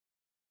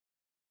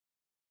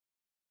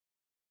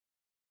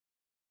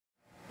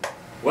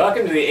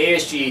Welcome to the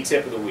ASGE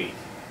Tip of the Week.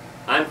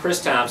 I'm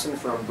Chris Thompson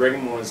from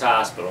Brigham and Women's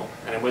Hospital,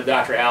 and I'm with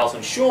Dr.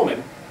 Allison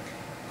Schulman,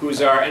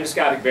 who's our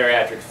endoscopic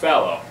bariatric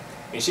fellow,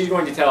 and she's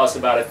going to tell us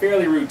about a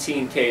fairly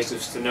routine case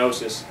of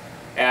stenosis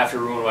after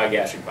Roux-en-Y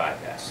gastric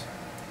bypass.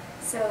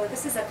 So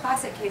this is a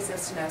classic case of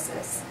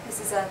stenosis. This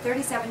is a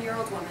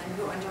 37-year-old woman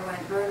who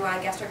underwent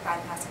Roux-en-Y gastric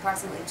bypass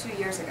approximately 2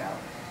 years ago.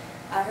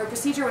 Her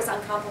procedure was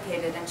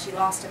uncomplicated and she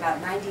lost about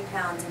 90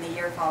 pounds in the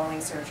year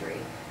following surgery.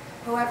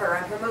 However,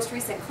 on her most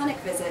recent clinic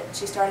visit,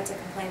 she started to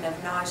complain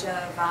of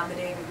nausea,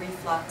 vomiting,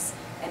 reflux,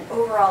 and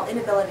overall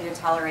inability to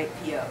tolerate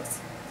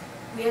POs.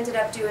 We ended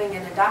up doing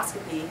an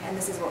endoscopy, and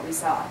this is what we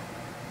saw.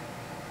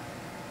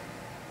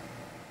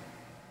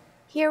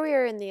 Here we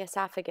are in the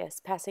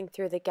esophagus passing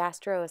through the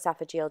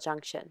gastroesophageal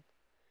junction.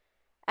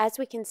 As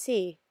we can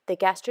see, the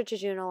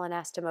gastrojejunal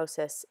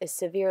anastomosis is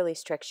severely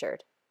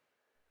strictured.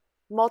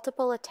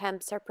 Multiple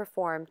attempts are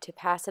performed to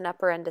pass an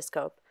upper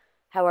endoscope,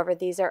 however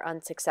these are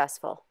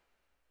unsuccessful.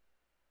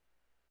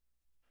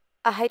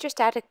 A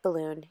hydrostatic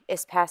balloon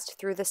is passed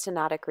through the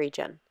stenotic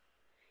region.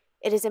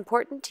 It is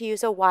important to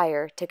use a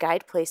wire to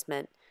guide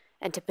placement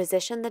and to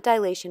position the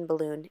dilation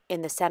balloon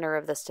in the center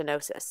of the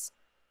stenosis.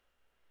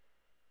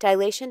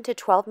 Dilation to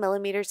 12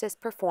 millimeters is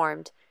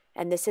performed,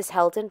 and this is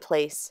held in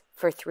place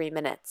for 3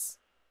 minutes.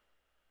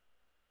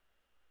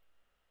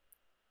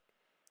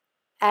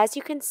 As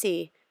you can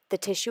see, the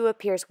tissue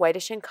appears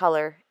whitish in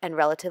color and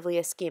relatively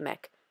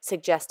ischemic,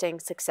 suggesting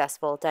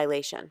successful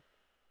dilation.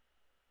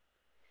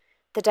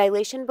 The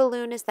dilation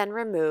balloon is then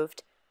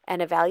removed,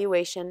 and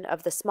evaluation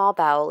of the small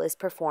bowel is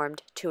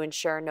performed to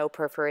ensure no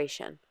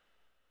perforation.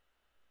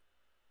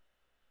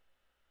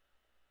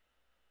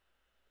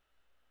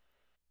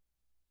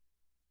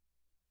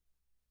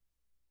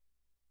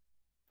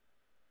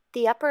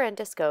 The upper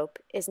endoscope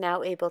is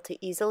now able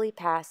to easily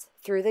pass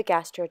through the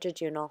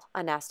gastrojejunal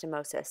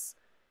anastomosis,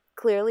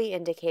 clearly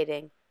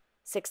indicating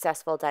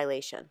successful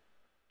dilation.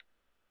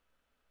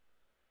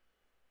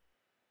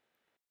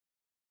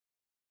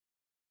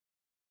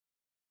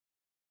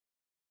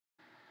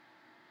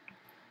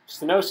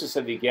 Stenosis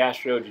of the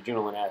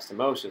gastrojejunal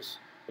anastomosis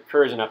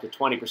occurs in up to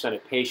 20%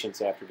 of patients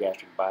after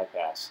gastric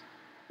bypass.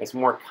 It's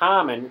more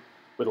common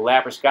with a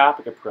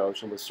laparoscopic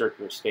approach and with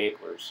circular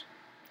staplers,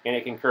 and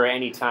it can occur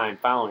any time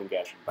following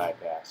gastric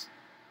bypass.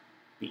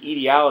 The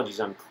etiology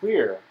is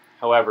unclear,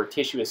 however,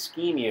 tissue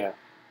ischemia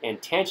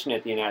and tension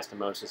at the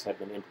anastomosis have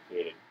been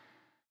implicated.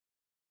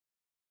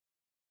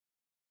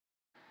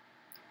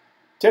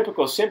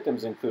 Typical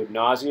symptoms include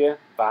nausea,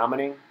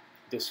 vomiting,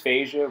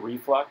 dysphagia,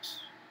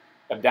 reflux,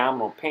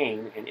 abdominal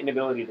pain, and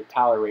inability to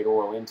tolerate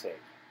oral intake.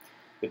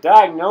 The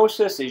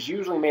diagnosis is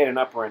usually made in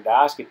upper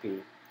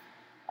endoscopy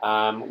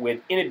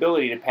with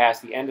inability to pass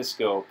the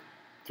endoscope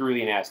through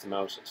the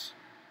anastomosis.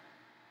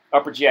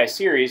 Upper GI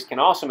series can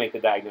also make the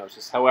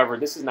diagnosis, however,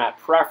 this is not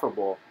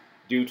preferable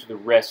due to the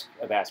risk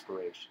of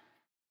aspiration.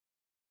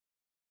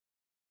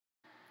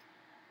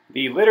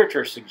 The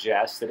literature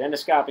suggests that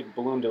endoscopic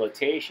balloon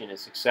dilatation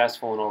is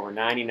successful in over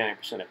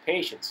 99% of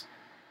patients,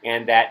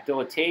 and that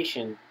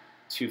dilatation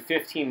to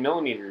 15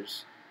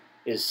 millimeters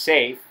is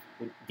safe,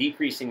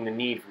 decreasing the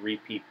need for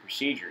repeat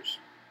procedures.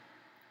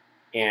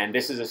 And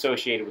this is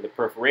associated with a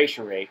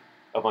perforation rate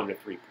of under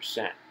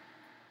 3%.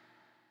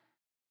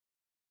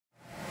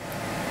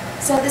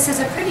 So this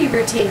is a pretty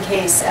routine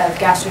case of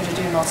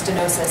gastrojejunal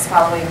stenosis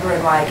following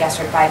Roux-en-Y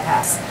gastric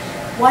bypass.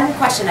 One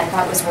question I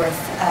thought was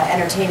worth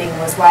entertaining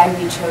was why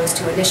we chose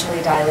to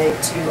initially dilate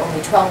to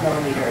only 12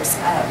 millimeters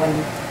when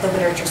the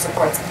literature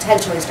supports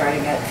potentially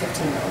starting at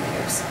 15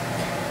 millimeters.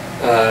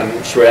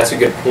 Sure, that's a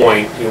good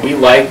point. We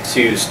like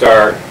to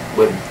start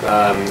with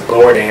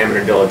lower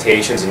diameter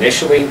dilatations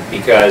initially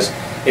because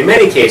in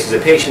many cases a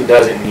patient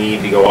doesn't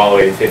need to go all the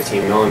way to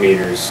 15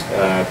 millimeters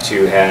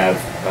to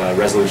have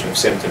resolution of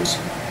symptoms.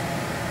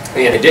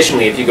 And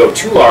additionally, if you go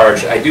too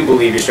large, I do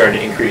believe you're starting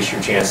to increase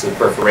your chances of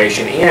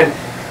perforation and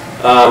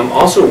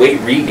also weight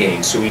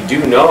regain. So we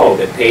do know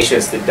that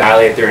patients that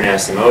dilate their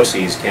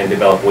anastomoses can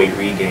develop weight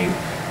regain.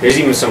 There's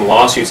even some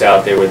lawsuits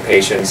out there with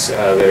patients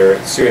that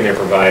are suing their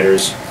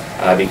providers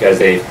because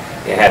they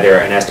had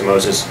their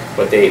anastomosis,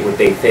 what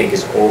they think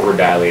is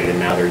over-dilated, and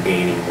now they're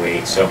gaining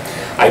weight. So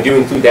I do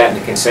include that in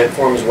the consent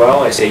form as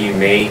well. I say you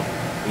may,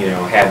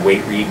 have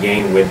weight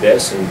regain with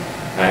this, and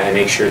I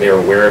make sure they're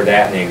aware of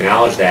that and they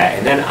acknowledge that.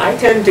 And then I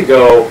tend to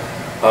go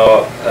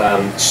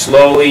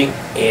slowly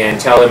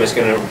and tell them it's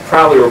going to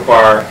probably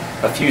require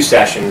a few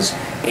sessions,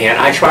 and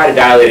I try to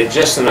dilate it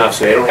just enough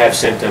so they don't have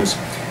symptoms,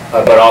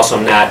 but also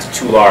not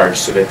too large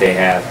so that they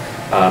have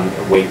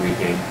weight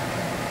regain.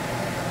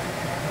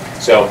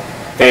 So,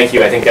 thank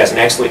you. I think that's an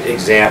excellent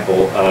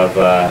example of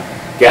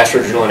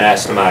gastrojejunal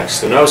anastomotic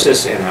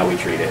stenosis and how we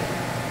treat it.